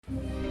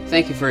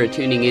Thank you for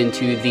tuning in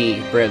to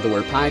the Bread of the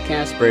Word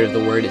podcast. Bread of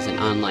the Word is an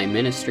online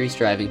ministry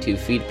striving to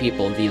feed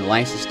people the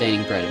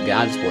life-sustaining bread of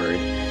God's Word.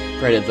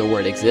 Bread of the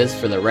Word exists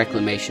for the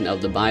reclamation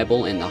of the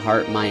Bible in the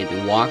heart, mind,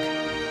 and walk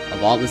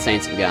of all the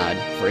saints of God,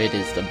 for it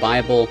is the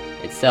Bible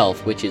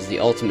itself which is the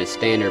ultimate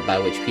standard by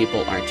which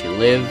people are to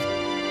live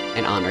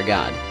and honor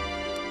God.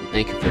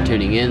 Thank you for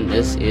tuning in.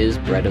 This is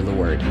Bread of the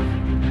Word.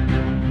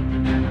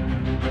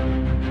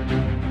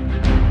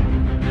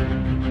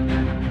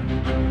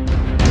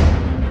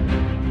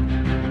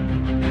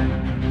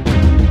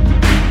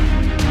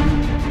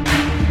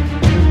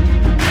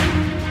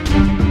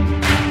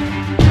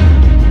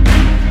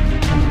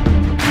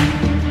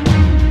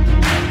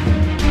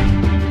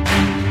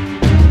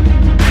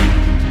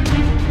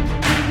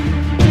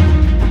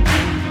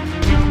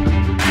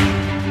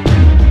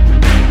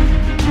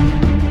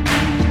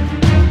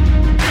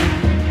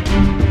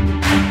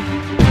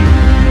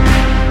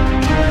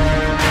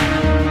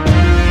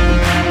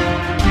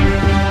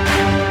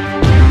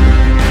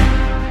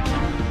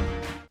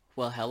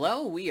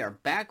 Hello, we are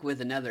back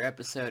with another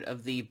episode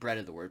of the Bread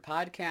of the Word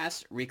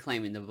podcast,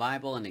 reclaiming the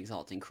Bible and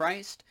exalting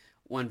Christ,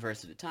 one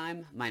verse at a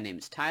time. My name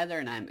is Tyler,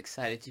 and I'm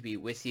excited to be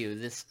with you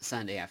this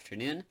Sunday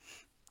afternoon.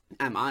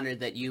 I'm honored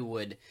that you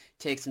would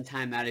take some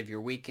time out of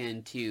your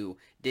weekend to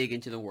dig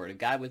into the Word of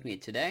God with me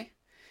today.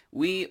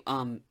 We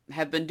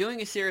have been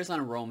doing a series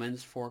on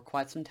Romans for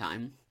quite some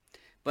time,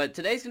 but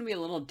today's going to be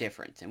a little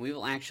different, and we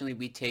will actually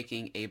be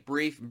taking a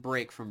brief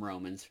break from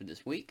Romans for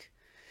this week.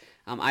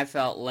 I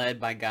felt led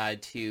by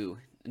God to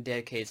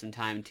dedicate some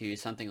time to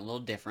something a little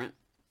different.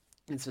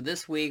 And so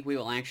this week we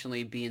will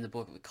actually be in the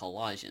book of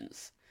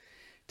Colossians,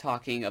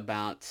 talking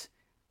about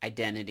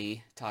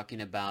identity,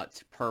 talking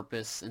about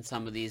purpose, and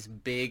some of these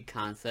big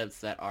concepts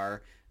that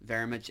are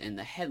very much in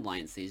the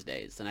headlines these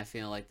days. And I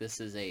feel like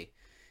this is a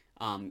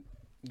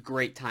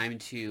great time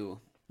to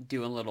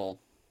do a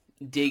little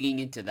digging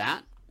into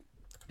that.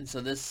 And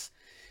so this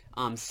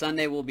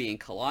Sunday we'll be in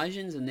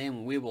Colossians, and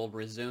then we will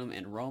resume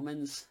in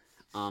Romans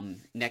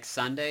next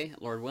Sunday,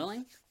 Lord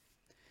willing.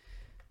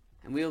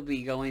 And we will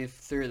be going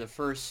through the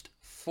first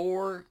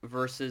 4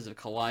 verses of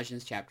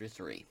Colossians chapter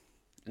 3.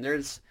 And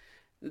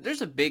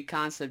there's a big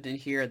concept in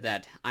here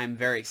that I'm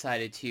very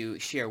excited to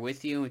share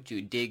with you and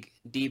to dig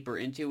deeper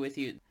into with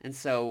you. And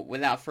so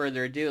without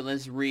further ado,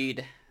 let's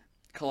read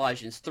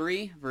Colossians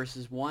 3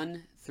 verses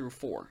 1 through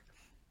 4.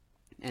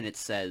 And it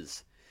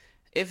says,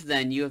 "If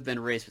then you have been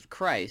raised with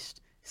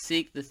Christ,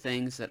 seek the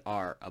things that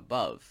are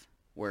above,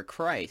 where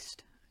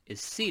Christ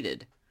is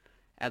seated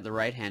at the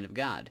right hand of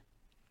God.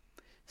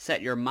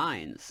 Set your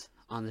minds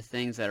on the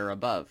things that are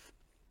above,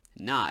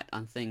 not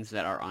on things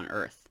that are on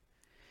earth.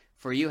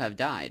 For you have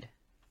died,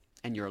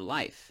 and your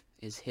life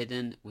is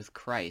hidden with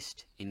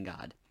Christ in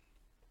God.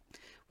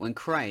 When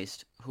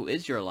Christ, who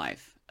is your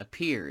life,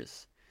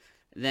 appears,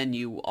 then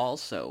you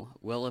also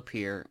will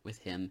appear with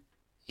him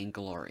in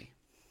glory."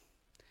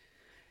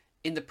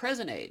 In the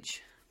present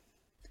age,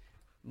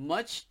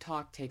 much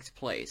talk takes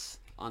place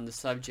on the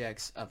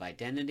subjects of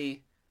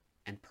identity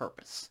and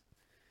purpose.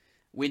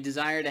 We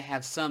desire to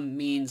have some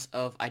means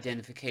of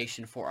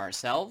identification for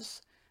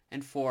ourselves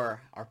and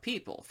for our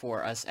people,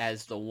 for us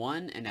as the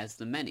one and as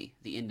the many,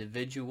 the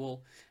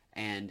individual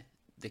and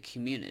the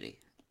community.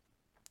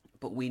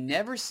 But we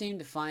never seem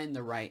to find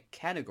the right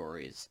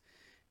categories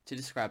to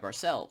describe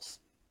ourselves,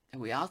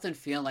 and we often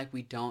feel like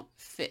we don't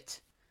fit.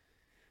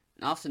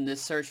 And often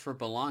this search for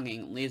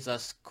belonging leaves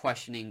us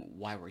questioning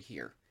why we're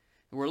here.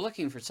 We're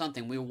looking for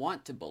something, we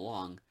want to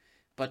belong,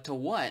 but to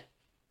what,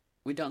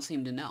 we don't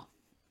seem to know.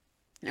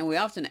 And we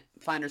often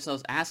find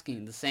ourselves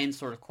asking the same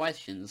sort of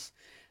questions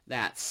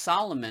that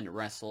Solomon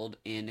wrestled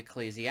in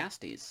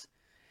Ecclesiastes. It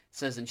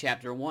says in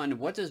chapter 1,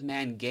 "What does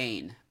man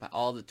gain by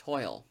all the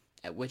toil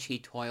at which he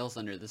toils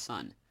under the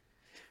sun?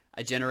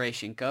 A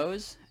generation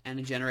goes and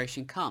a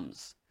generation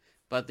comes,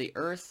 but the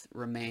earth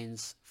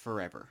remains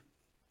forever.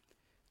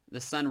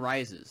 The sun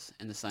rises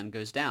and the sun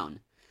goes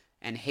down,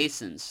 and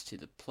hastens to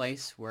the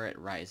place where it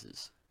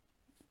rises."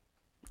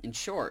 In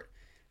short,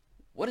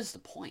 what is the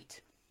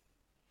point?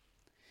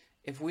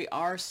 If we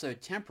are so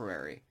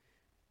temporary,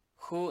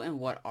 who and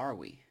what are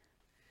we?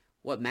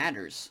 What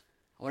matters?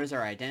 What is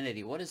our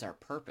identity? What is our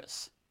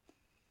purpose?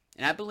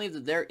 And I believe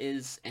that there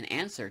is an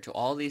answer to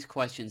all these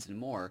questions and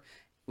more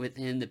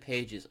within the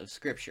pages of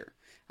Scripture.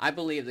 I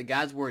believe that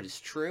God's Word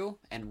is true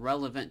and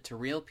relevant to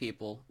real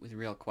people with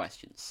real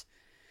questions.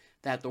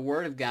 That the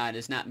Word of God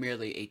is not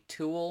merely a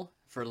tool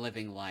for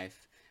living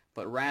life,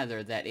 but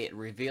rather that it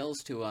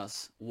reveals to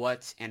us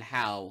what and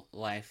how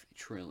life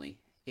truly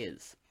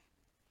is.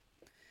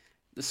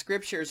 The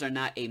Scriptures are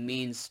not a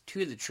means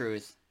to the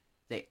truth,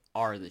 they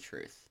are the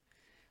truth.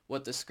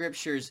 What the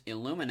Scriptures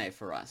illuminate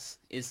for us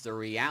is the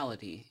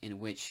reality in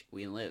which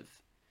we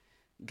live.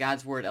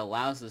 God's Word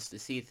allows us to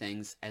see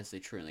things as they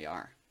truly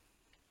are.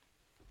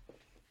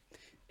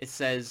 It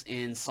says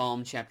in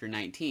Psalm chapter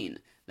 19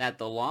 that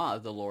the law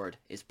of the Lord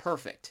is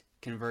perfect,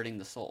 converting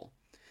the soul.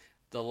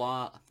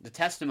 The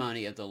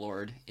testimony of the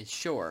Lord is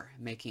sure,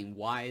 making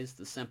wise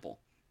the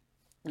simple.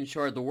 In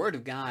short, the Word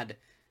of God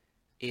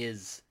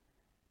is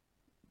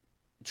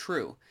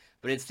true,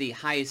 but it's the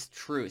highest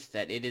truth,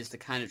 that it is the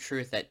kind of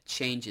truth that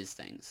changes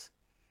things.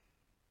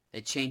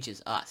 It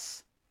changes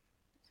us.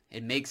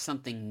 It makes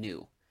something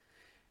new.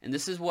 And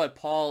this is what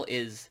Paul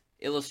is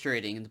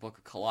illustrating in the book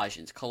of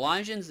Colossians.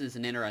 Colossians is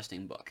an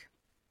interesting book.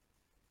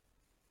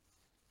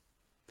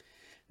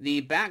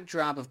 The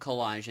backdrop of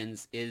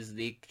Colossians is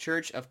the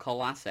church of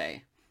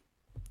Colossae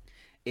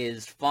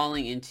is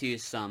falling into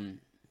some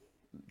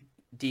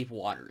deep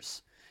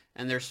waters.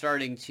 And they're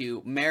starting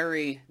to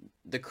marry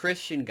the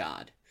Christian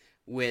God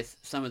with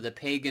some of the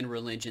pagan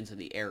religions of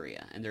the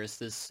area. And there's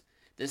this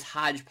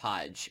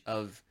hodgepodge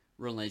of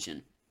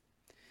religion.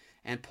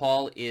 And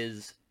Paul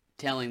is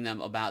telling them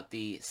about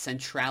the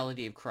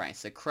centrality of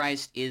Christ, that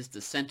Christ is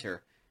the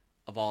center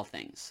of all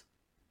things.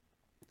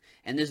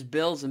 And this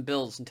builds and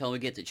builds until we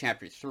get to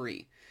chapter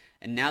 3.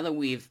 And now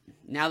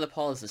that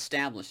Paul has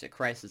established that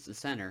Christ is the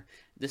center,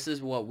 this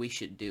is what we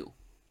should do.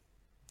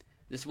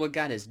 This is what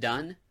God has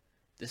done.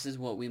 This is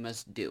what we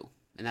must do.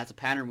 And that's a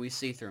pattern we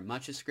see through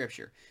much of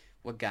Scripture.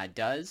 What God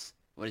does,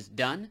 what is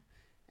done,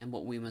 and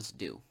what we must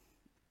do.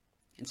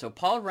 And so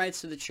Paul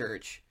writes to the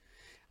church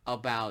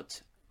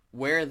about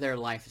where their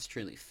life is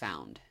truly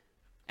found.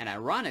 And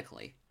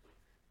ironically,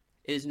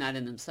 it is not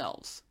in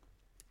themselves.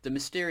 The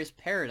mysterious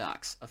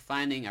paradox of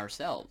finding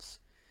ourselves,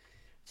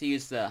 to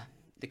use the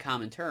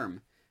common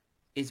term,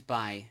 is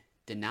by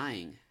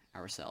denying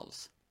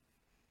ourselves.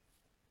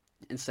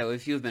 And so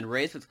if you have been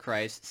raised with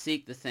Christ,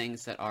 seek the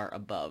things that are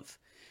above.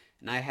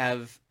 And I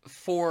have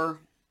 4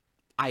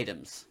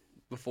 items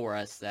before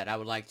us that I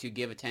would like to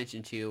give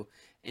attention to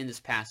in this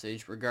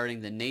passage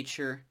regarding the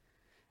nature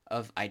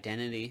of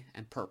identity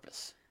and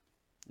purpose.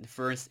 The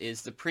first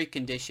is the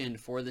precondition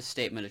for the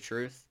statement of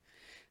truth,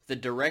 the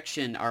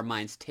direction our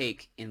minds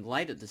take in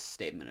light of this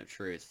statement of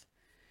truth,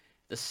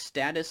 the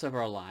status of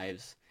our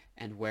lives,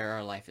 and where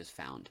our life is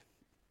found.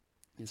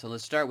 And so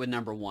let's start with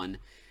number 1,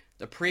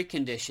 the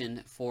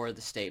precondition for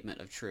the statement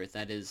of truth.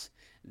 That is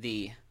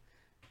the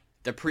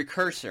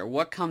precursor,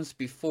 what comes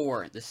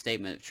before the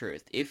statement of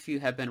truth. If you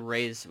have been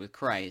raised with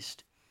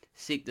Christ,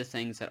 seek the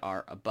things that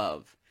are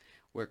above,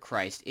 where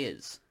Christ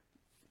is.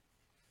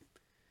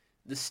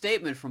 The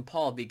statement from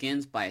Paul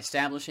begins by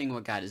establishing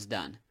what God has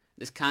done.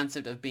 This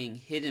concept of being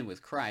hidden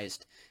with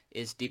Christ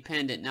is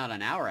dependent not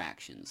on our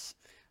actions,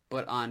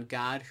 but on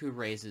God who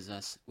raises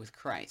us with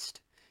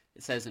Christ.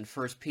 It says in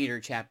 1 Peter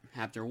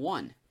chapter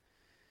 1,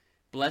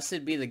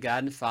 "Blessed be the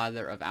God and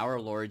Father of our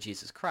Lord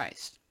Jesus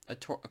Christ.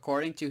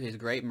 According to his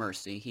great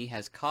mercy, he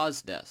has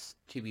caused us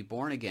to be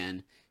born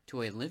again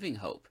to a living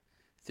hope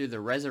through the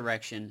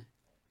resurrection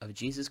of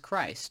Jesus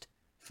Christ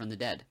from the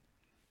dead,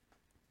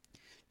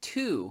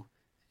 to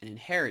an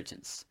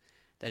inheritance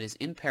that is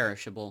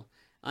imperishable,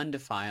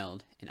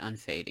 undefiled, and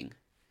unfading,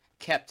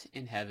 kept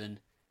in heaven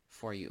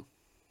for you."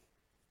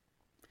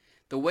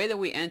 The way that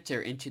we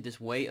enter into this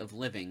way of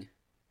living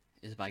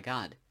is by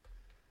God.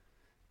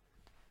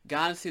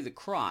 God, through the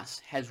cross,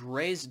 has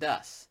raised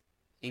us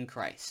in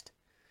Christ.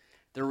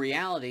 The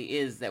reality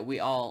is that we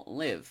all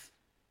live.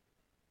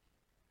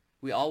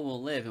 We all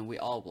will live and we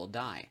all will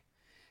die.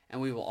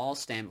 And we will all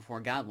stand before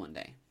God one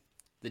day.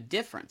 The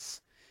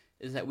difference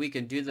is that we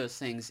can do those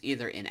things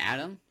either in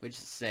Adam, which is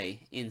to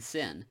say in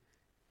sin,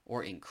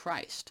 or in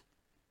Christ.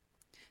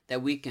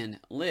 That we can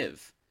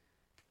live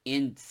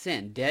in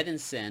sin, dead in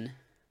sin,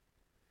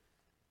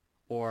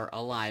 or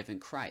alive in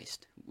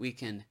Christ. We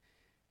can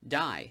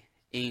die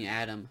in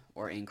Adam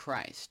or in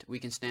Christ. We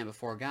can stand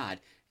before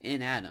God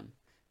in Adam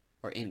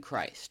or in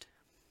Christ.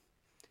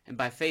 And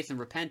by faith and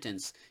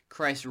repentance,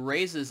 Christ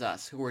raises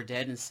us who are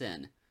dead in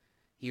sin.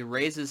 He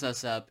raises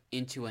us up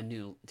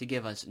to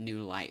give us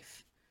new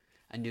life,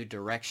 a new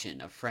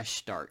direction, a fresh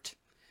start.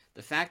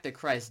 The fact that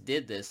Christ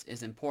did this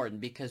is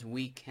important because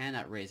we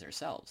cannot raise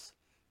ourselves.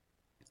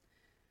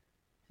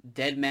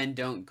 Dead men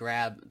don't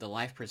grab the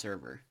life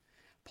preserver.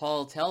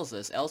 Paul tells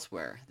us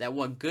elsewhere that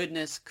what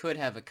goodness could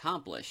have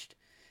accomplished,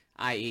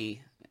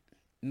 i.e.,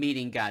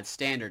 meeting God's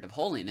standard of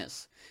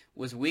holiness,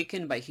 was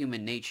weakened by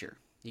human nature.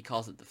 He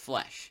calls it the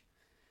flesh.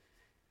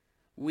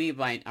 We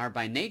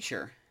by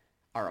nature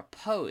are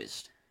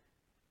opposed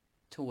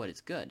to what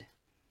is good.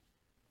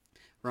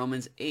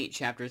 Romans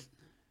chapter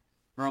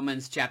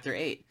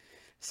 8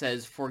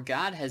 says, "For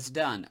God has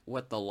done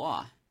what the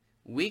law,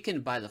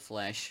 weakened by the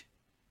flesh,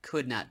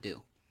 could not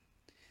do,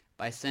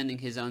 by sending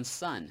his own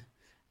Son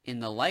in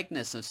the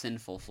likeness of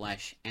sinful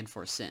flesh, and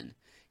for sin.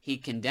 He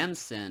condemned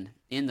sin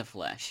in the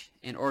flesh,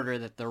 in order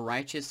that the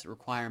righteous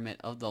requirement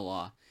of the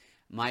law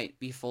might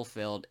be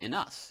fulfilled in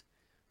us,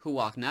 who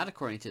walk not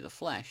according to the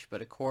flesh,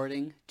 but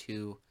according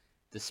to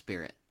the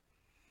Spirit."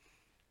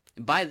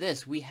 By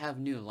this we have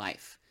new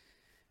life,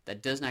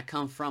 that does not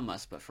come from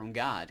us, but from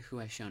God, who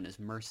has shown us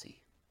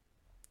mercy.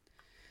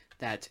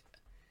 That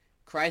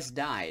Christ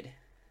died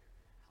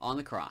on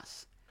the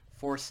cross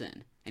for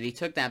sin, and he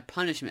took that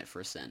punishment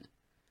for sin.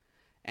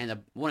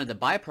 And one of the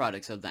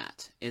byproducts of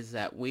that is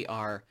that we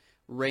are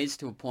raised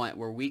to a point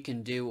where we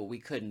can do what we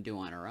couldn't do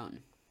on our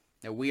own.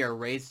 That we are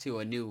raised to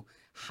a new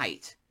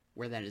height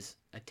where that is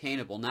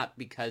attainable, not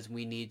because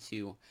we need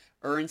to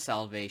earn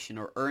salvation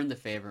or earn the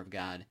favor of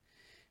God,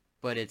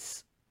 but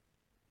it's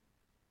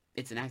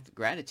an act of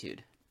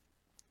gratitude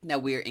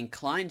that we are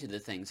inclined to the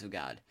things of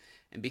God.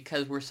 And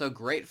because we're so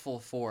grateful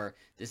for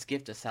this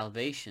gift of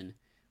salvation,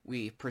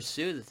 we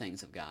pursue the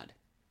things of God.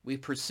 We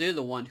pursue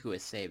the one who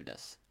has saved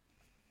us.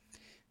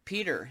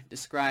 Peter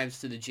describes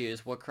to the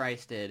Jews what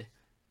Christ did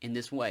in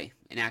this way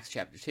in Acts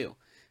chapter 2.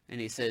 And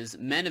he says,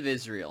 "Men of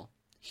Israel,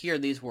 hear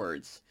these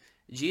words.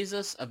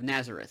 Jesus of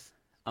Nazareth,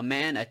 a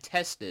man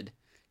attested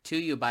to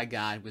you by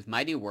God with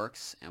mighty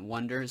works and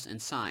wonders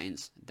and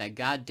signs that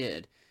God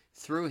did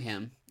through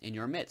him in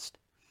your midst.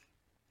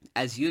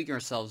 As you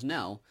yourselves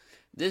know,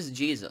 this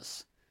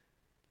Jesus,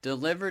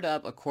 delivered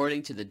up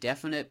according to the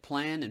definite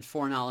plan and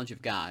foreknowledge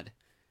of God,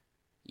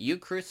 you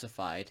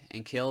crucified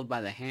and killed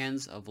by the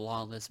hands of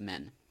lawless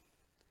men.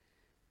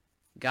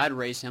 God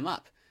raised him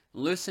up,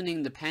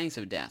 loosening the pangs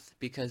of death,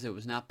 because it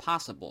was not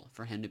possible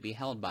for him to be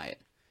held by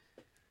it."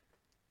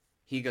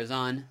 He goes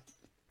on,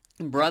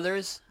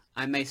 "Brothers,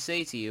 I may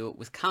say to you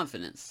with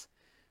confidence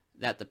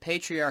that the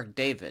patriarch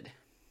David,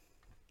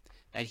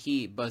 that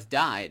he both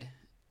died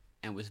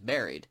and was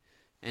buried,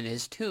 and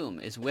his tomb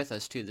is with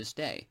us to this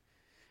day.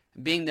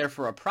 Being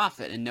therefore a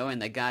prophet, and knowing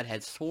that God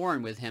had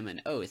sworn with him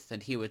an oath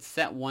that he would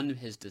set one of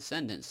his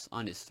descendants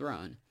on his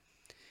throne,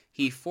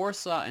 he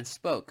foresaw and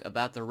spoke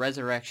about the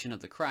resurrection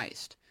of the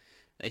Christ,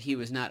 that he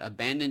was not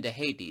abandoned to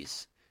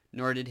Hades,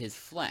 nor did his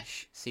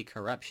flesh see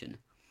corruption.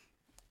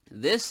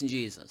 This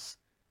Jesus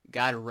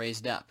God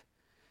raised up,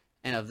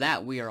 and of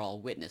that we are all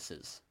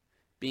witnesses.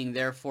 Being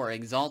therefore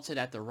exalted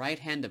at the right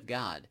hand of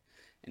God,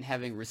 and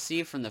having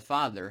received from the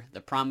Father the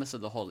promise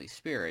of the Holy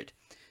Spirit,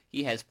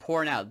 he has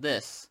poured out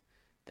this,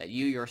 that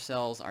you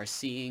yourselves are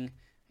seeing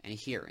and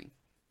hearing."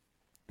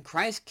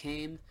 Christ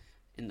came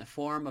in the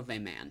form of a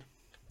man.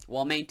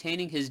 While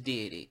maintaining his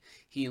deity,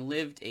 he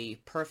lived a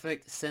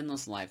perfect,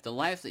 sinless life, the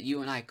life that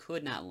you and I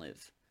could not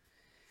live,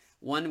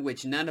 one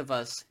which none of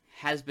us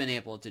has been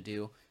able to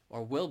do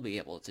or will be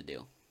able to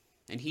do.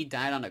 And he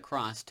died on a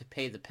cross to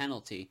pay the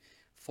penalty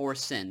for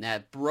sin,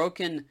 that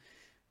broken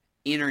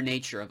inner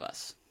nature of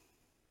us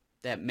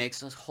that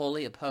makes us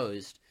wholly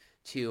opposed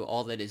to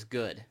all that is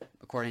good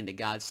according to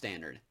God's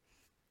standard.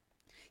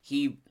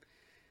 He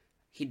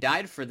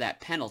died for that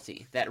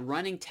penalty, that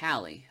running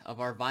tally of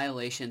our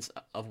violations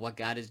of what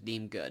God has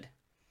deemed good.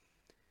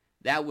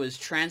 That was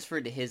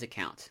transferred to his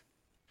account,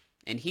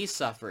 and he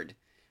suffered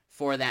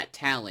for that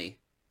tally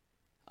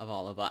of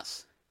all of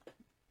us.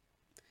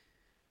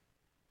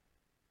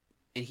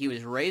 And he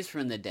was raised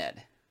from the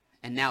dead,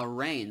 and now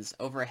reigns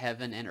over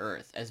heaven and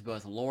earth as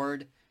both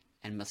Lord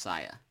and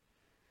Messiah.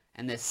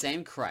 And this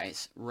same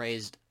Christ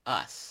raised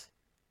us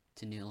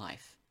to new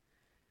life,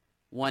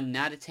 one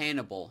not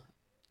attainable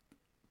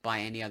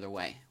by any other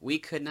way. We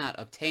could not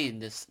obtain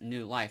this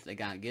new life that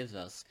God gives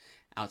us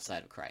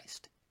outside of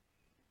Christ.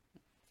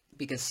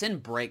 Because sin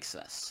breaks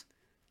us.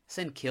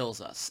 Sin kills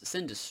us.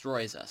 Sin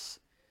destroys us.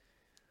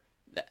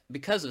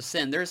 Because of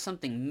sin, there is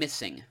something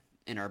missing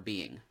in our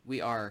being. We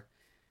are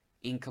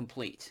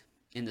incomplete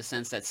in the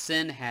sense that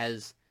sin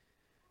has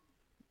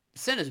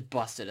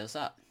busted us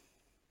up.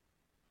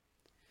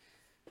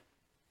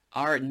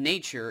 Our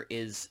nature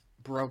is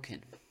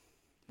broken.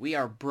 We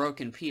are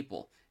broken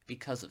people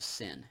because of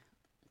sin.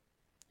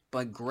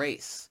 But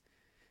grace,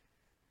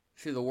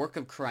 through the work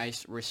of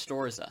Christ,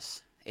 restores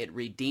us. It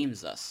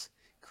redeems us.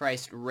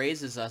 Christ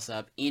raises us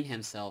up in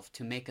himself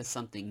to make us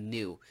something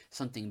new,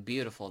 something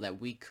beautiful that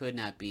we could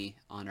not be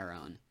on our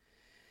own.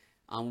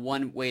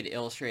 One way to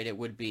illustrate it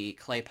would be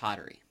clay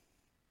pottery.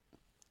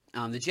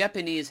 The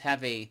Japanese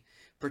have a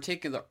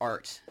particular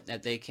art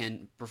that they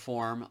can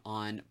perform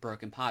on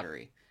broken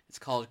pottery. It's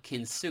called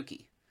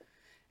kintsugi.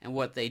 And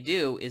what they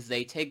do is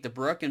they take the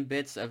broken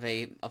bits of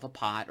a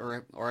pot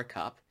or a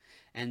cup,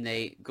 and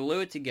they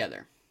glue it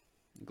together.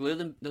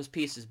 Glue those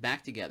pieces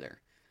back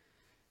together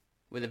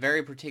with a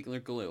very particular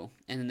glue,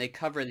 and then they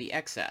cover the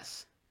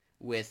excess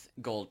with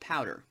gold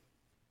powder.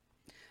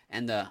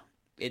 And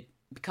it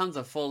becomes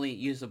a fully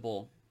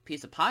usable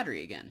piece of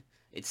pottery again.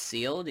 It's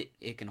sealed,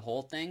 it can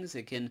hold things,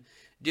 it can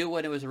do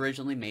what it was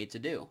originally made to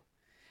do.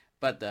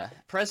 But the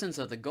presence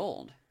of the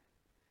gold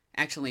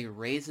actually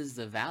raises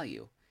the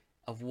value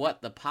of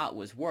what the pot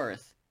was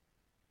worth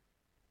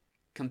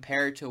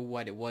compared to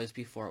what it was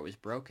before it was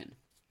broken.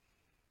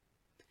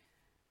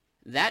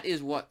 That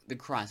is what the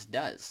cross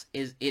does,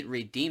 is it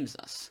redeems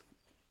us.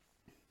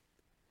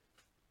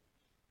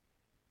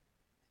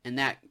 And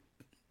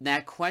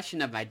that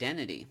question of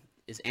identity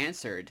is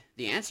answered.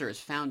 The answer is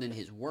found in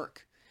his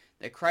work,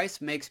 that Christ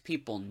makes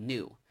people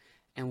new.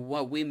 And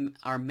what we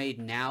are made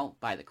now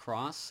by the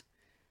cross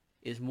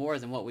is more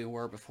than what we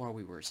were before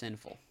we were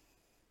sinful.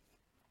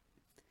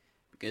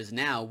 Because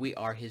now we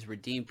are his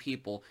redeemed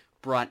people,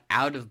 brought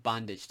out of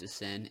bondage to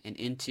sin and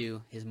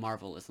into his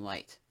marvelous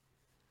light.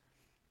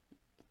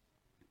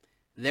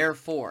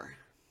 Therefore,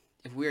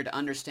 if we are to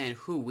understand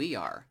who we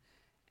are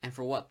and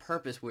for what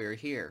purpose we are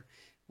here,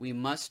 we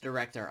must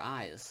direct our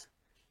eyes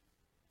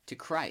to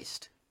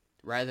Christ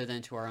rather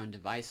than to our own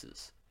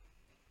devices.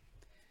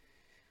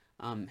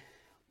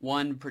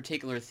 One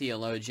particular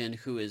theologian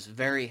who is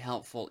very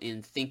helpful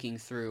in thinking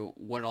through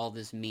what all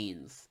this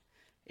means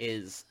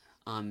is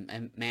a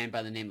man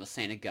by the name of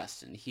St.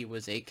 Augustine. He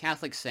was a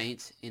Catholic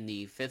saint in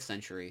the 5th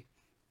century.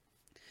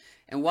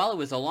 And while it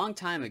was a long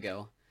time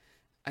ago,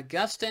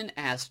 Augustine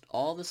asked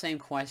all the same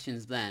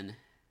questions then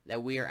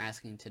that we are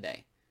asking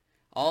today.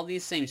 All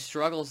these same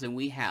struggles that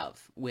we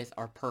have with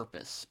our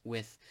purpose,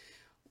 with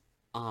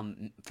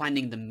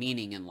finding the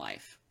meaning in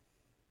life,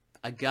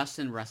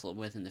 Augustine wrestled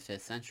with in the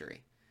 5th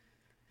century.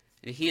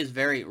 And he is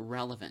very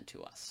relevant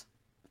to us.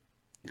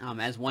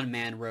 As one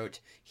man wrote,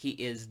 he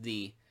is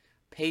the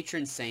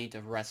patron saint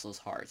of restless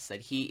hearts,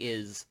 that he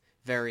is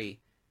very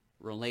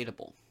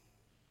relatable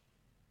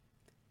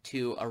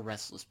to a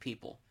restless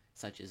people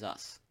such as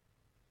us.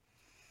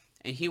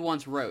 And he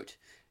once wrote,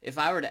 "If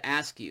I were to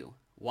ask you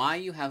why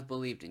you have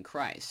believed in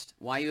Christ,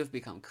 why you have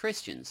become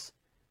Christians,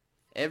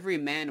 every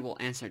man will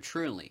answer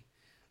truly,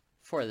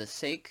 for the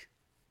sake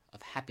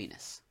of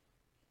happiness."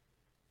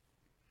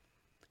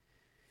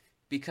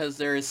 Because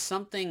there is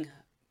something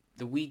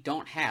that we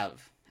don't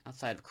have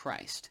outside of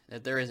Christ,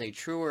 that there is a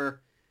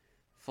truer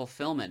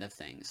fulfillment of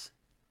things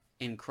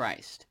in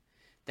Christ.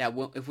 That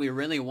if we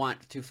really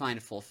want to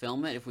find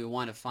fulfillment, if we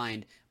want to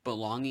find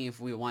belonging, if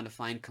we want to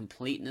find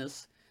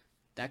completeness,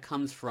 that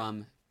comes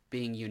from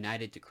being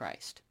united to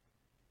Christ.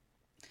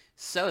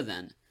 So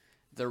then,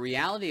 the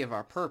reality of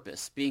our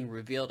purpose being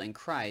revealed in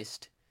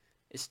Christ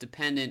is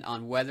dependent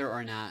on whether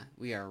or not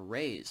we are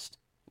raised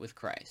with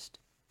Christ.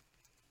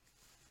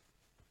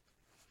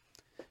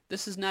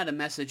 This is not a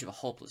message of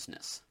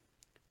hopelessness.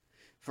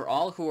 For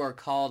all who are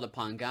called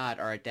upon God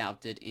are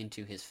adopted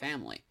into his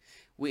family.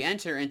 We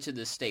enter into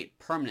this state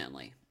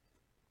permanently.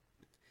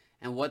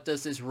 And what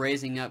does this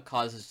raising up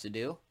cause us to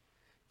do?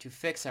 To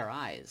fix our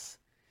eyes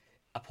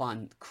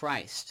upon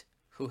Christ,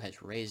 who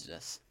has raised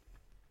us.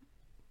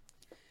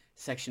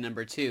 Section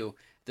number 2,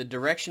 the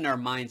direction our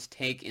minds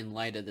take in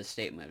light of the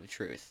statement of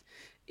truth.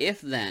 If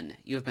then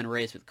you have been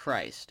raised with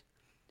Christ,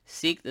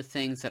 seek the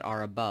things that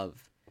are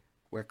above,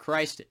 where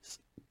Christ is.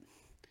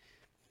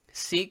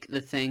 Seek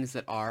the things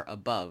that are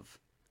above,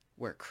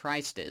 where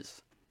Christ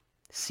is,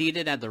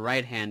 seated at the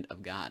right hand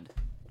of God.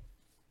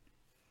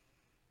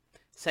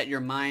 Set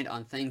your mind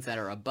on things that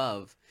are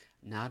above,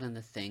 not on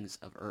the things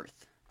of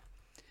earth.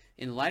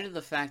 In light of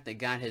the fact that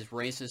God has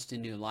raised us to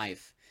new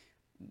life,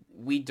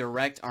 we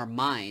direct our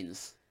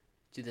minds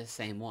to the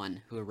same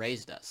one who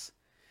raised us.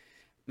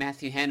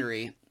 Matthew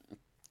Henry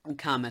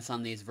comments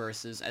on these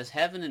verses, "As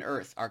heaven and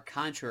earth are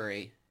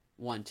contrary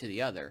one to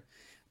the other,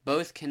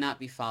 both cannot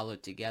be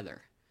followed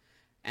together.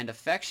 And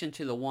affection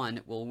to the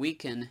one will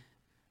weaken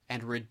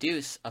and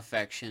reduce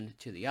affection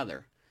to the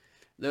other.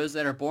 Those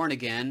that are born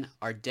again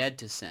are dead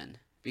to sin,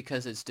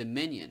 because its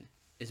dominion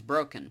is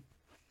broken,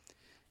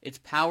 its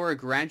power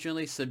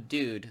gradually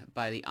subdued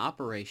by the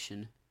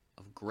operation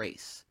of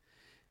grace,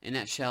 and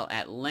it shall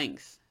at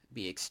length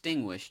be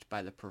extinguished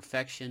by the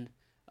perfection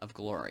of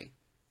glory."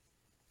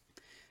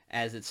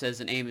 As it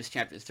says in Amos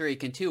chapter 3,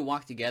 "Can two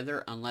walk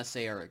together unless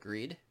they are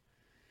agreed?"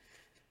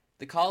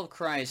 The call of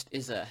Christ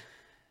is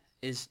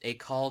a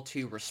call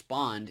to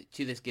respond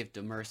to this gift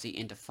of mercy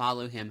and to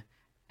follow him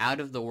out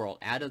of the world,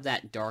 out of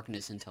that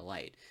darkness into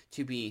light,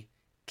 to be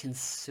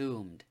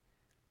consumed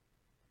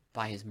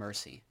by his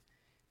mercy.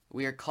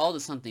 We are called to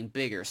something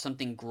bigger,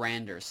 something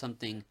grander,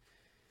 something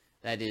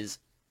that is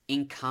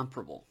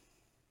incomparable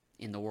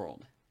in the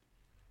world.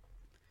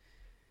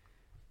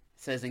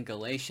 It says in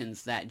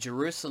Galatians that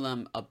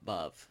Jerusalem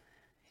above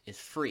is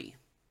free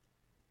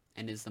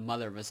and is the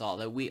mother of us all,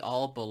 that we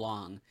all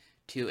belong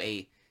to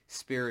a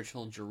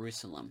spiritual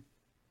Jerusalem.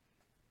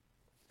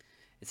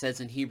 It says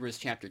in Hebrews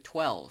chapter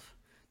 12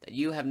 that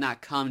you have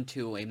not come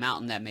to a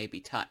mountain that may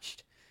be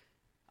touched,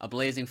 a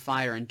blazing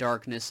fire and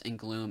darkness and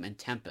gloom and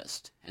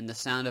tempest, and the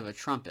sound of a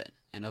trumpet,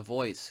 and a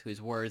voice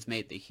whose words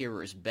made the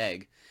hearers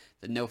beg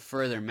that no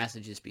further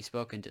messages be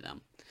spoken to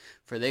them,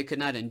 for they could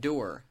not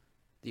endure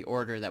the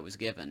order that was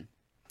given.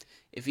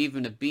 If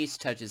even a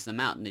beast touches the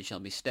mountain, it shall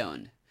be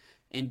stoned.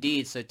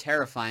 Indeed, so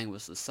terrifying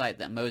was the sight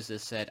that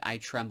Moses said, "I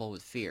tremble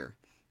with fear."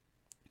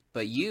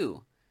 But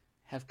you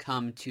have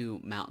come to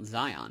Mount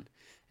Zion,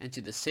 and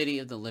to the city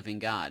of the living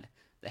God,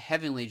 the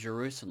heavenly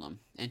Jerusalem,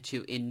 and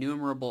to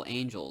innumerable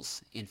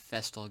angels in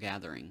festal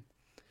gathering,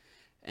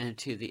 and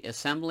to the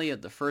assembly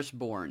of the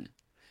firstborn,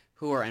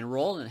 who are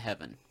enrolled in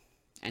heaven,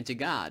 and to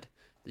God,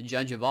 the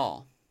judge of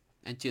all,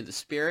 and to the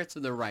spirits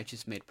of the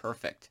righteous made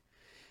perfect,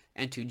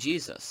 and to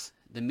Jesus,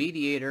 the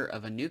mediator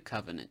of a new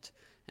covenant,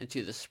 and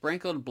to the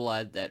sprinkled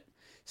blood that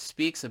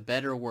speaks a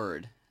better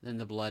word than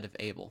the blood of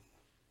Abel.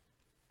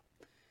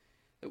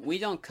 We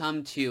don't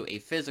come to a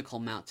physical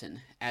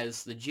mountain,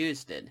 as the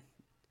Jews did,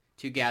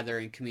 to gather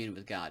and commune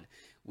with God.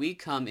 We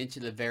come into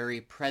the very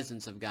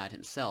presence of God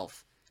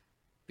himself,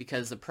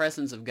 because the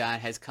presence of God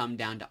has come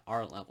down to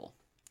our level.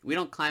 We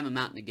don't climb a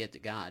mountain to get to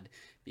God,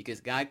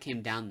 because God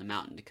came down the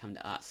mountain to come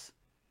to us,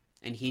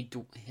 and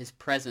his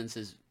presence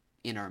is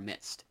in our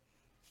midst.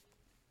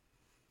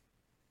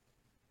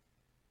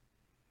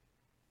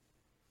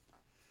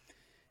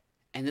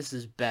 And this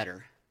is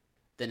better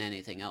than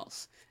anything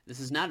else. This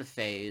is not a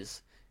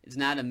phase. It's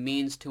not a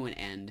means to an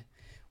end.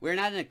 We're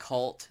not in a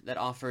cult that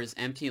offers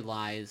empty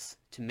lies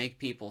to make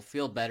people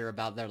feel better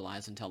about their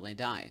lives until they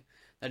die.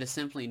 That is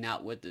simply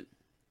not what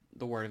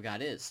the Word of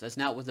God is. That's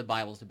not what the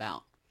Bible's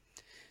about.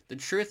 The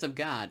truth of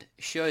God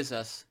shows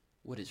us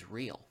what is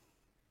real.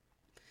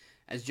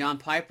 As John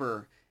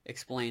Piper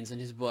explains in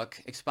his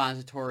book,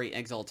 Expository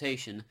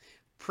Exaltation,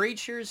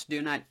 preachers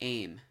do not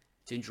aim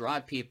to draw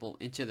people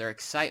into their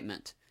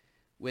excitement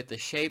with the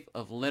shape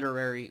of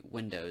literary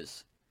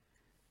windows,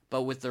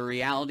 but with the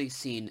reality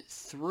seen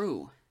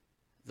through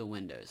the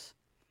windows.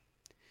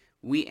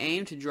 We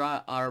aim to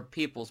draw our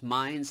people's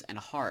minds and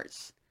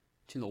hearts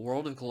to the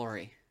world of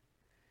glory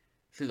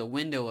through the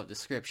window of the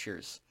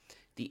Scriptures.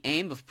 The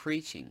aim of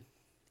preaching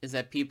is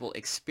that people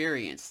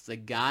experience the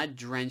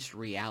God-drenched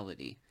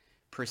reality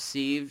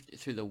perceived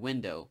through the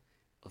window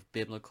of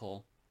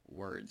biblical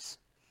words.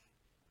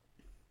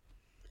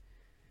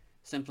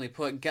 Simply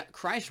put,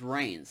 Christ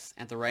reigns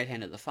at the right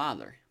hand of the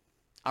Father.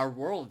 Our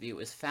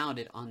worldview is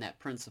founded on that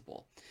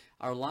principle.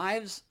 Our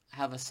lives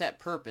have a set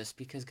purpose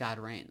because God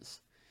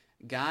reigns.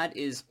 God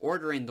is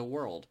ordering the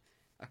world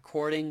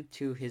according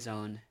to his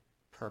own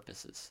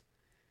purposes,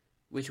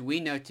 which we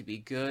know to be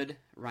good,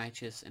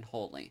 righteous, and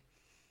holy.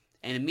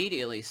 And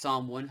immediately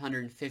Psalm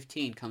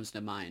 115 comes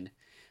to mind.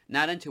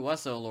 Not unto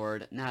us, O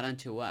Lord, not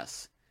unto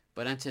us,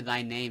 but unto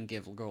thy name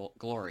give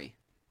glory.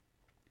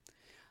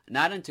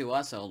 Not unto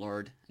us, O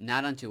Lord,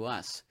 not unto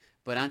us,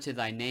 but unto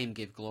thy name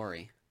give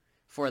glory,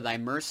 for thy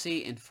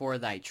mercy and for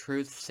thy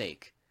truth's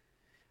sake.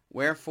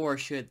 Wherefore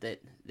should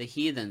the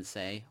heathen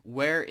say,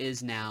 where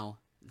is now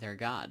their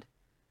God?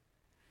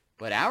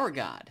 But our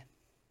God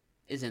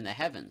is in the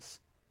heavens,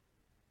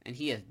 and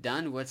he hath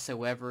done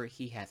whatsoever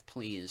he hath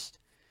pleased.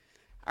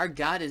 Our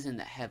God is in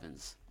the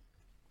heavens,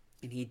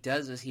 and he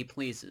does as he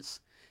pleases,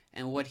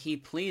 and what he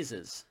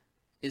pleases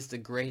is the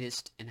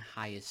greatest and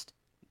highest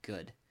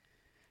good.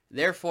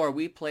 Therefore,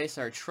 we place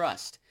our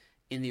trust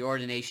in the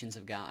ordinations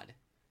of God.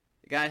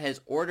 God has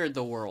ordered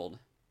the world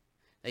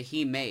that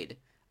he made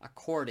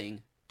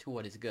according to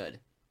what is good,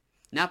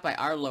 not by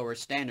our lower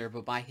standard,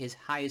 but by his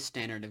highest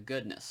standard of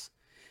goodness.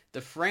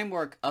 The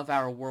framework of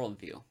our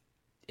worldview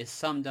is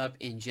summed up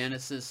in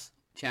Genesis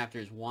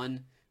chapters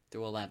 1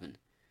 through 11.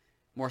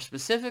 More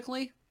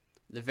specifically,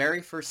 the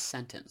very first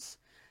sentence,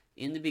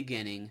 in the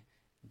beginning,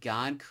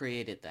 God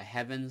created the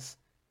heavens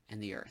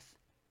and the earth.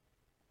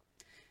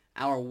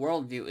 Our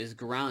worldview is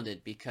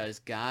grounded because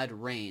God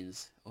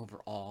reigns over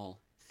all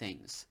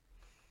things.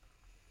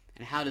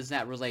 And how does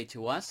that relate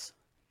to us?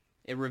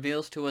 It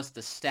reveals to us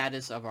the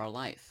status of our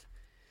life.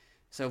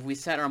 So if we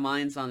set our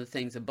minds on the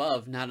things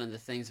above, not on the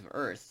things of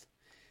earth.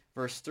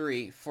 Verse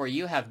 3, for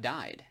you have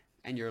died,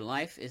 and your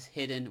life is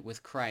hidden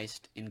with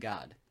Christ in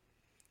God.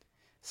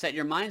 Set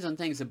your minds on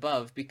things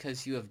above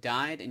because you have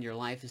died and your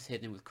life is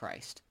hidden with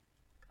Christ.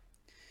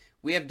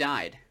 We have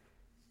died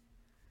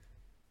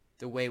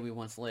the way we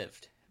once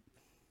lived.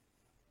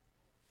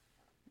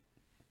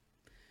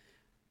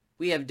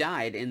 We have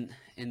died in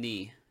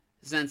the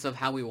sense of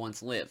how we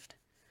once lived.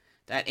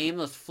 That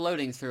aimless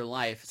floating through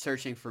life,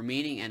 searching for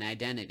meaning and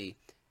identity,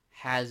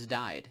 has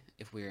died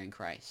if we are in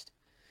Christ.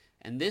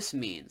 And this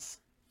means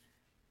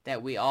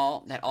that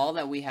all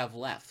that we have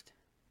left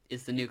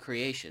is the new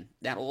creation.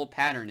 That old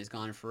pattern is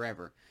gone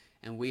forever,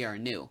 and we are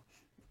new.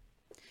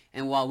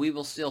 And while we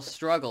will still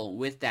struggle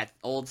with that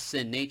old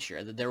sin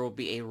nature, that there will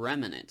be a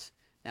remnant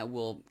that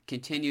will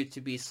continue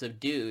to be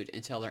subdued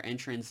until their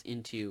entrance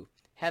into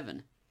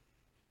heaven,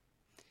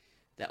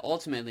 that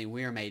ultimately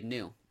we are made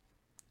new.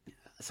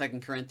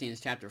 2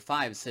 Corinthians chapter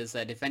 5 says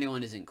that if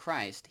anyone is in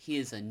Christ, he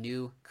is a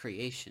new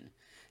creation.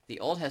 The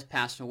old has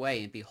passed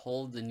away, and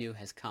behold, the new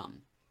has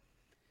come.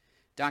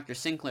 Dr.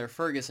 Sinclair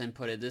Ferguson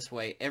put it this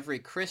way, every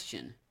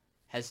Christian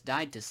has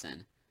died to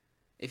sin.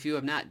 If you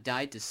have not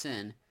died to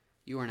sin,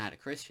 you are not a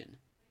Christian.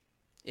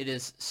 It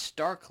is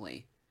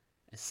starkly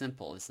as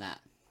simple as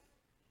that.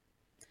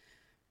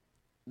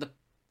 The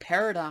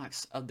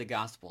paradox of the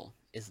gospel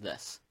is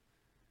this.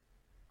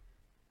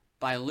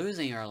 By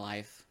losing our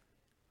life,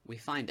 we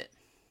find it.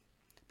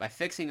 By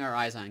fixing our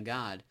eyes on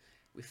God,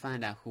 we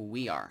find out who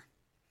we are.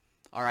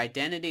 Our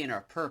identity and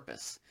our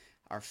purpose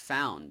are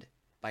found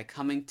by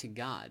coming to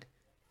God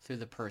through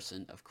the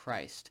person of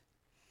Christ.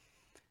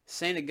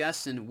 St.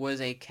 Augustine was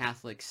a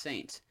Catholic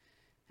saint,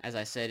 as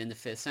I said, in the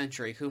 5th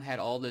century, who had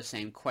all the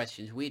same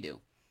questions we do.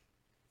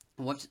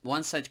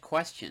 One such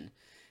question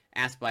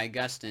asked by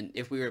Augustine,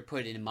 if we were to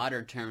put it in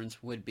modern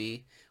terms, would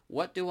be,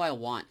 what do I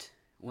want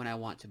when I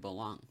want to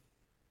belong?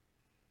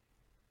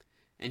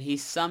 And he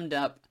summed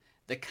up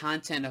the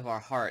content of our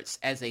hearts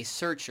as a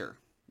searcher,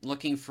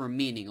 looking for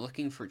meaning,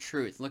 looking for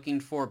truth, looking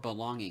for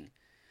belonging,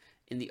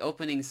 in the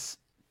opening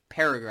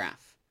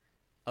paragraph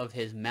of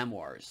his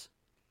memoirs.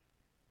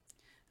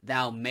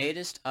 Thou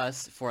madest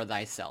us for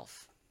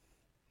thyself,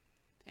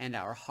 and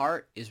our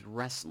heart is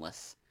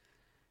restless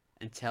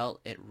until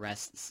it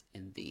rests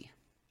in thee.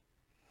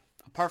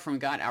 Apart from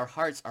God, our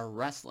hearts are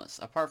restless.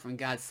 Apart from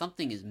God,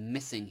 something is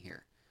missing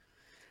here.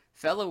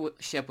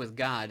 Fellowship with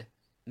God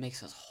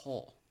makes us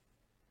whole.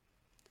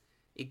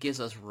 It gives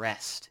us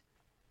rest.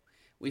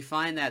 we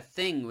find that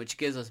thing which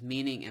gives us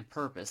meaning and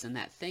purpose, and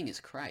that thing is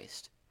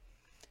Christ.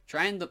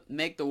 Trying to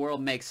make the world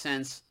make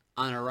sense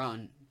on our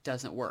own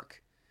doesn't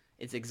work.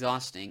 It's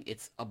exhausting.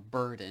 It's a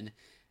burden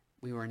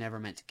we were never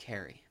meant to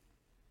carry.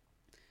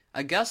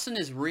 Augustine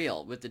is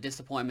real with the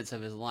disappointments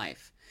of his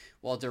life,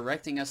 while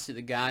directing us to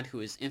the God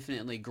who is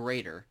infinitely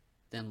greater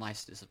than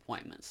life's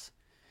disappointments.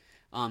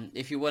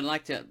 If you would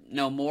like to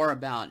know more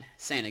about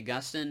St.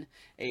 Augustine,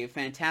 a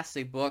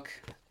fantastic book,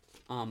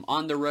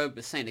 On the Road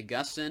with St.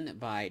 Augustine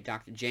by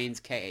Dr. James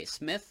K.A.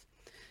 Smith,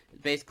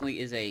 basically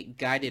is a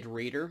guided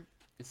reader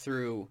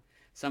through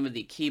some of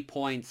the key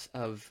points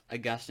of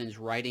Augustine's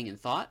writing and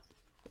thought.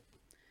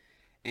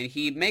 And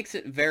he makes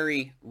it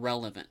very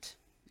relevant.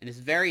 It is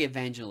very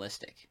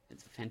evangelistic.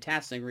 It's a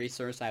fantastic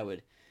resource. I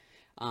would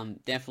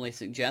definitely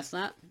suggest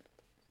that.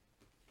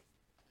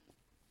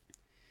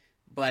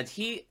 But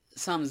he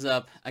sums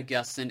up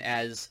Augustine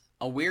as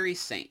a weary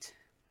saint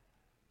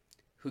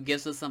who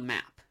gives us a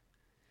map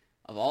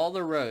of all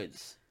the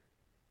roads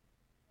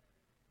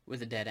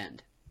with a dead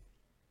end,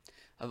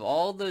 of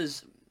all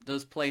those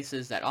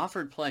places that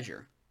offered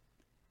pleasure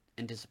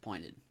and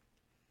disappointed,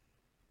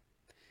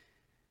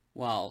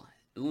 while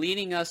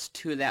leading us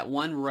to that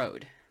one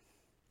road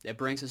that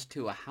brings us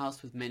to a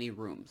house with many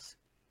rooms.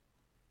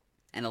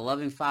 And a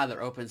loving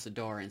father opens the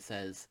door and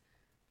says,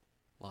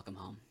 "Welcome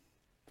home."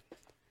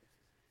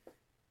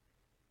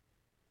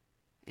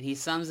 And he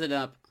sums it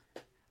up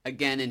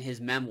again in his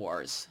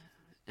memoirs.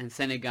 And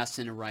St.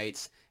 Augustine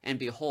writes, "And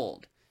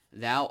behold,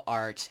 thou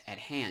art at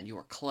hand, you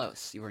are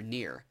close, you are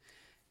near,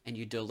 and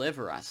you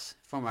deliver us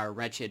from our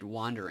wretched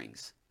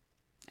wanderings,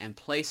 and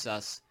place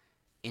us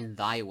in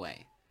thy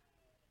way,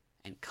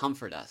 and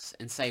comfort us,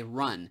 and say,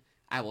 Run,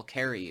 I will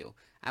carry you,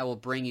 I will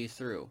bring you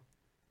through,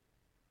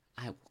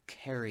 I will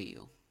carry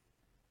you."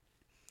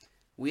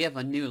 We have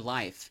a new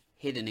life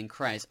hidden in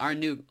Christ. Our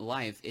new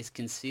life is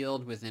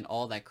concealed within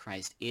all that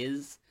Christ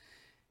is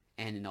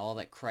and in all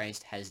that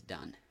Christ has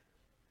done.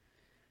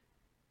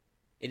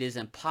 It is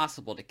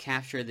impossible to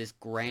capture this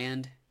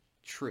grand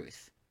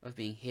truth of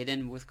being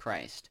hidden with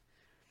Christ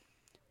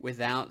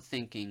without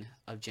thinking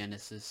of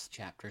Genesis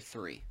chapter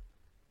 3.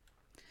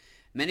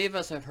 Many of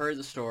us have heard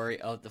the story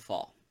of the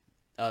fall,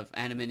 of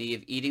Adam and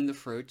Eve eating the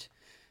fruit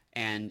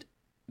and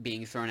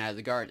being thrown out of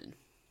the garden.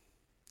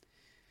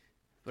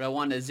 But I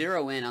want to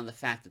zero in on the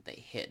fact that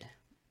they hid.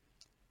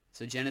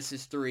 So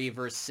Genesis 3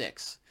 verse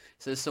 6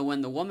 says, So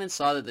when the woman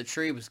saw that the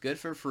tree was good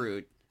for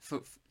food,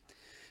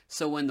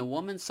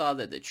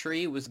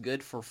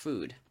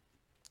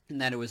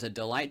 and that it was a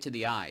delight to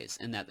the eyes,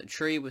 and that the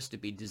tree was to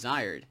be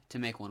desired to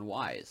make one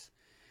wise,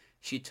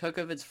 she took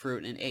of its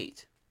fruit and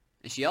ate.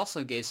 And she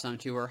also gave some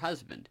to her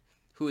husband,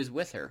 who was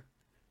with her,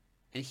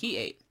 and he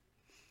ate.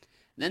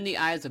 Then the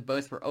eyes of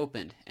both were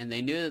opened, and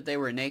they knew that they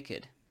were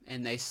naked,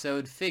 and they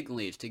sewed fig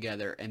leaves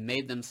together, and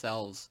made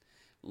themselves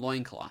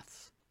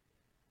loincloths.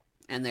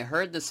 And they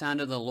heard the sound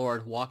of the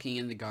Lord walking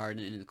in the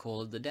garden in the cool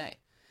of the day.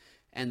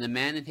 And the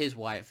man and his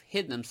wife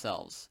hid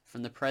themselves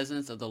from the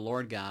presence of the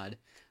Lord God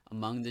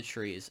among the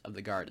trees of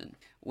the garden.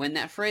 When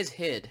that phrase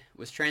hid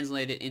was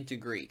translated into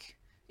Greek,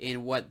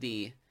 in what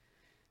the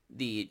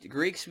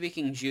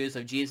Greek-speaking Jews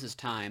of Jesus'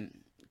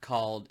 time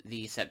called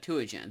the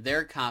Septuagint,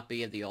 their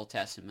copy of the Old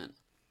Testament,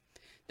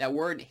 that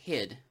word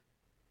hid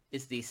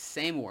is the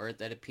same word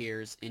that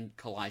appears in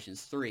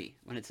Colossians 3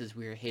 when it says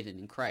we are hidden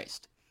in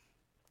Christ.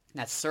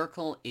 That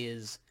circle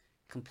is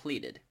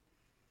completed.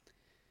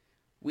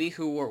 We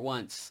who were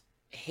once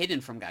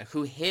hidden from God,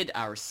 who hid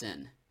our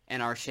sin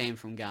and our shame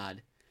from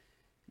God,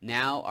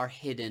 now are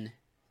hidden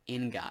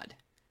in God,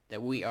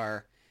 that we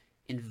are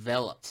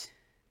enveloped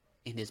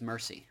in His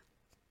mercy.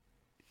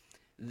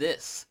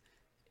 This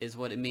is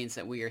what it means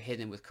that we are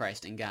hidden with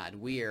Christ in God.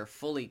 We are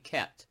fully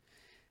kept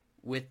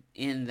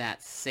within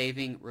that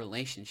saving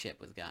relationship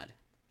with God.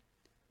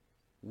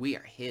 We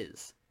are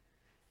His,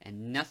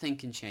 and nothing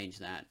can change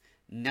that.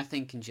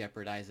 Nothing can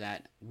jeopardize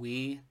that.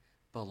 We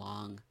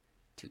belong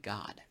to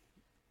God.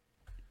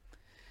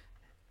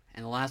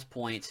 And the last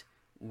point,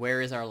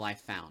 where is our life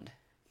found?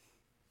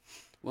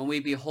 When we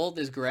behold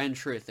this grand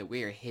truth that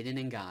we are hidden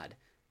in God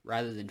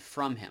rather than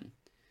from Him,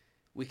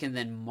 we can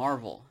then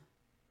marvel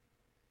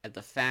at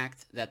the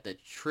fact that the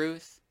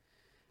truth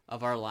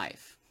of our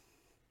life,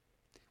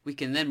 we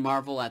can then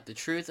marvel at the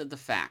truth of the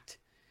fact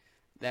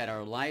that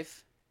our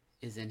life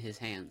is in His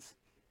hands.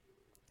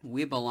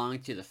 We belong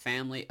to the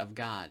family of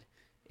God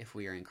if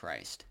we are in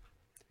Christ.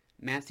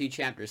 Matthew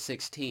chapter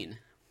 16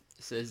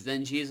 says,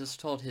 Then Jesus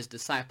told His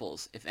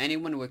disciples, If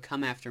anyone would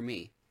come after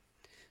me,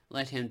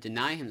 let him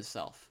deny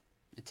himself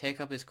and take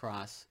up his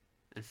cross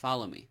and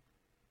follow me.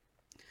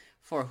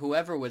 For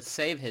whoever would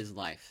save his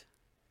life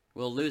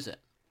will lose it.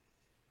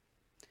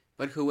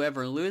 But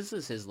whoever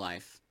loses his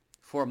life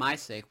for my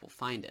sake will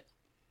find it.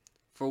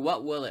 For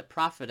what will it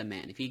profit a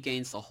man if he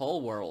gains the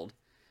whole world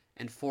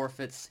and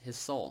forfeits his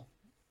soul?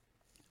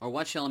 Or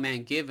what shall a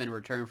man give in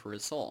return for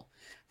his soul?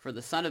 For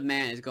the Son of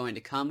Man is going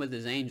to come with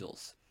His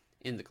angels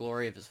in the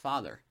glory of His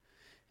Father,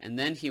 and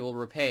then He will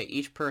repay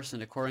each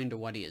person according to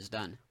what he has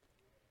done.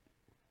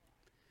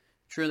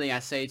 Truly I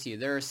say to you,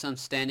 there are some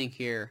standing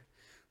here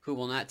who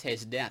will not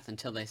taste death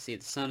until they see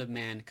the Son of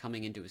Man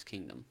coming into his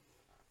kingdom.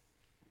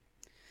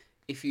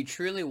 If you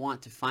truly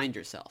want to find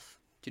yourself,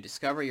 to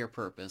discover your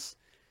purpose,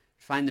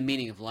 find the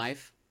meaning of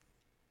life,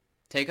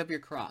 take up your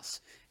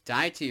cross,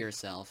 die to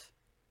yourself,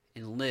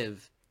 and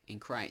live in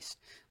Christ.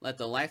 Let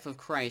the life of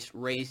Christ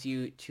raise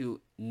you to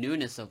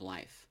newness of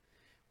life,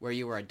 where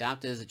you are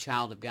adopted as a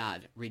child of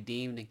God,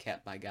 redeemed and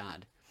kept by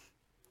God.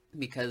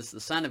 Because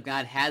the Son of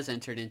God has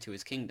entered into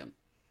his kingdom,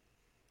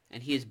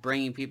 and he is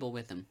bringing people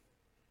with him.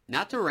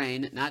 Not to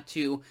reign, not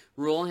to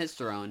rule on his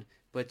throne,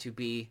 but to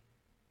be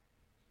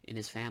in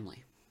his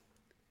family.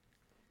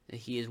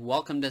 He has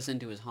welcomed us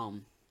into his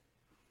home.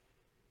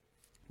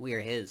 We are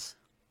his.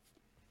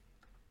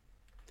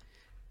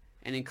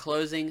 And in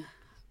closing,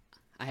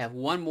 I have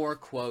one more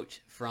quote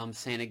from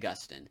St.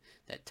 Augustine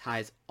that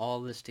ties all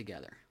this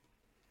together.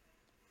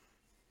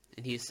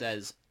 And he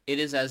says, "It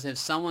is as if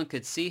someone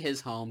could see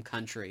his home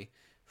country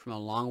from a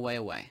long way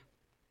away,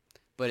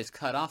 but is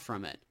cut off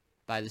from it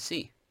by the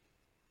sea.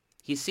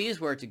 He sees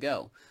where to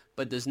go,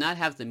 but does not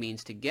have the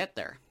means to get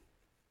there.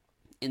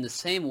 In the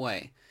same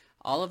way,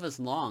 all of us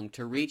long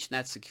to reach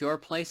that secure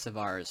place of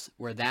ours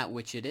where that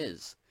which it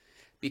is,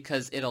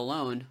 because it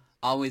alone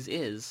always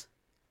is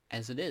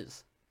as it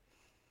is.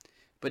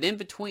 But in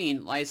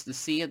between lies the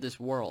sea of this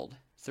world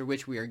through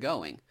which we are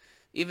going,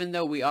 even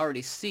though we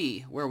already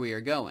see where we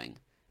are going.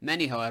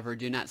 Many, however,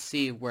 do not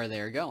see where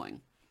they are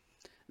going.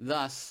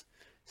 Thus,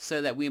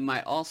 so that we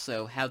might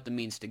also have the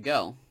means to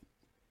go,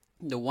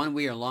 the one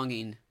we are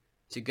longing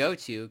to go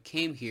to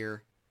came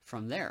here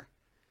from there.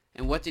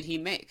 And what did he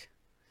make?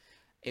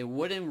 A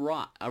wooden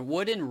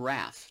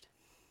raft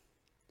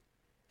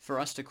for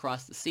us to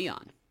cross the sea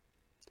on.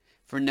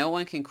 For no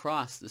one can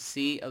cross the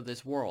sea of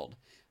this world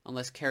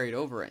unless carried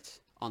over it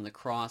on the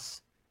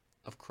cross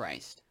of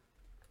Christ."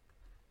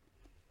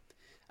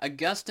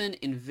 Augustine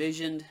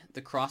envisioned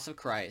the cross of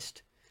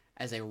Christ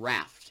as a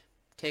raft,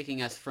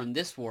 taking us from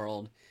this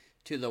world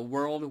to the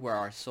world where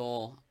our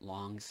soul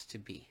longs to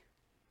be.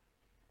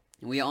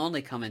 And we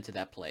only come into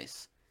that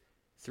place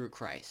through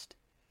Christ.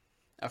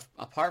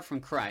 Apart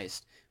from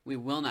Christ, we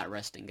will not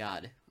rest in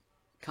God.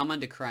 Come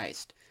unto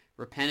Christ,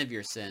 repent of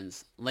your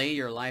sins, lay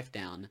your life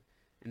down,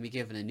 and be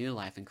given a new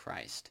life in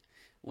Christ,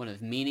 one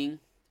of meaning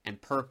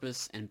and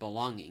purpose and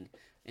belonging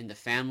in the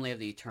family of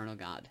the eternal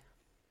God.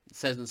 It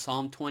says in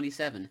Psalm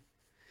 27,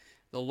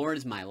 "The Lord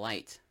is my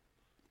light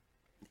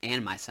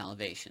and my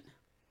salvation."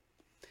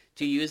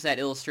 To use that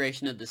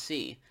illustration of the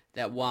sea,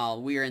 that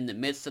while we are in the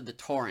midst of the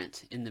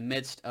torrent, in the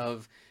midst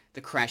of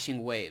the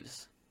crashing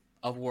waves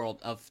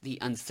of the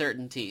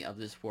uncertainty of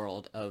this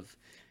world, of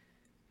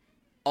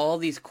all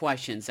these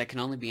questions that can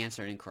only be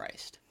answered in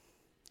Christ,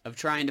 of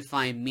trying to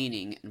find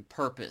meaning and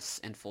purpose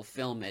and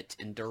fulfillment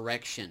and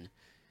direction,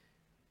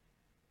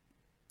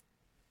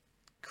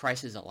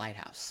 Christ is a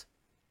lighthouse.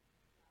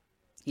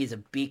 He's a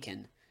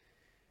beacon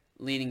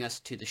leading us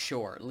to the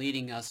shore,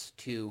 leading us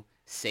to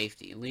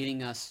safety,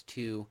 leading us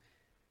to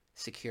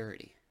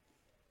security.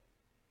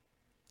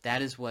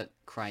 That is what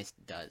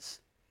Christ does.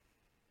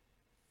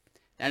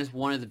 That is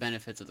one of the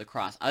benefits of the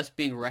cross. Us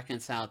being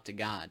reconciled to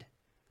God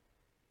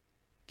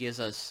gives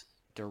us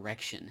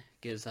direction,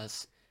 gives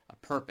us a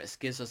purpose,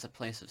 gives us a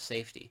place of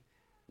safety.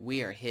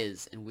 We are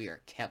his and we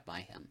are kept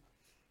by him.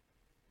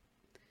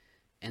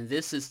 And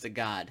this is the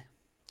God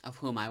of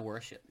whom I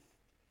worship.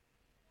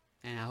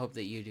 And I hope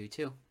that you do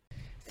too.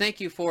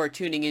 Thank you for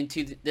tuning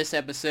into this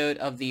episode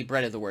of the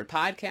Bread of the Word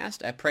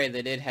podcast. I pray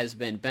that it has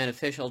been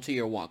beneficial to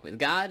your walk with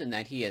God and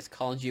that he has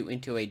called you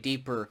into a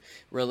deeper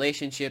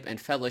relationship and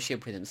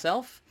fellowship with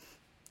himself.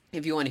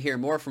 If you want to hear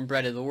more from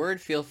Bread of the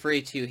Word, feel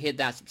free to hit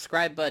that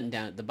subscribe button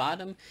down at the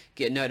bottom.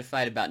 Get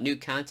notified about new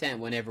content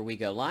whenever we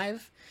go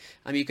live.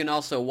 You can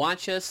also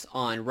watch us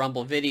on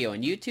Rumble Video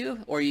and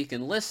YouTube, or you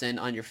can listen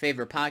on your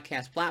favorite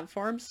podcast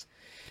platforms.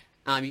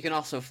 You can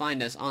also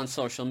find us on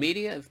social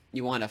media if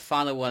you want to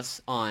follow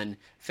us on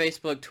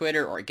Facebook,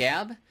 Twitter, or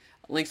Gab.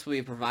 Links will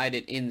be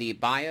provided in the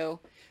bio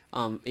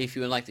if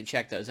you would like to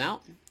check those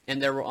out.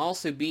 And there will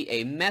also be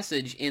a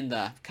message in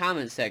the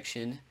comment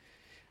section,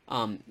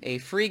 a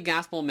free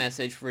gospel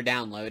message for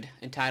download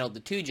entitled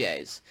The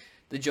 2Js,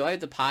 The Joy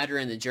of the Potter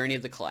and the Journey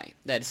of the Clay.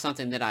 That is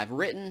something that I've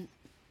written.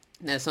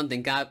 That is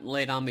something God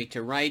laid on me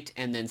to write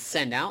and then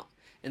send out.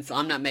 And so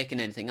I'm not making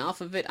anything off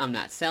of it. I'm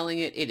not selling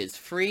it. It is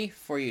free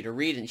for you to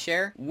read and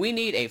share. We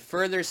need a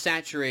further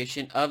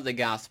saturation of the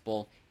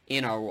gospel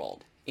in our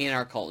world, in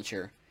our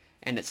culture,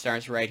 and it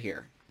starts right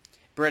here.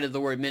 Bread of the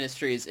Word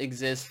Ministries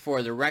exists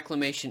for the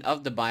reclamation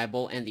of the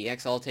Bible and the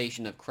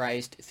exaltation of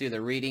Christ through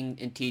the reading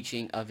and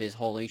teaching of his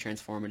holy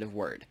transformative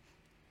word.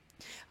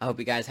 I hope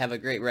you guys have a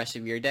great rest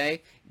of your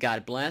day.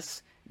 God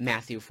bless.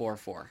 Matthew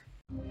 4:4.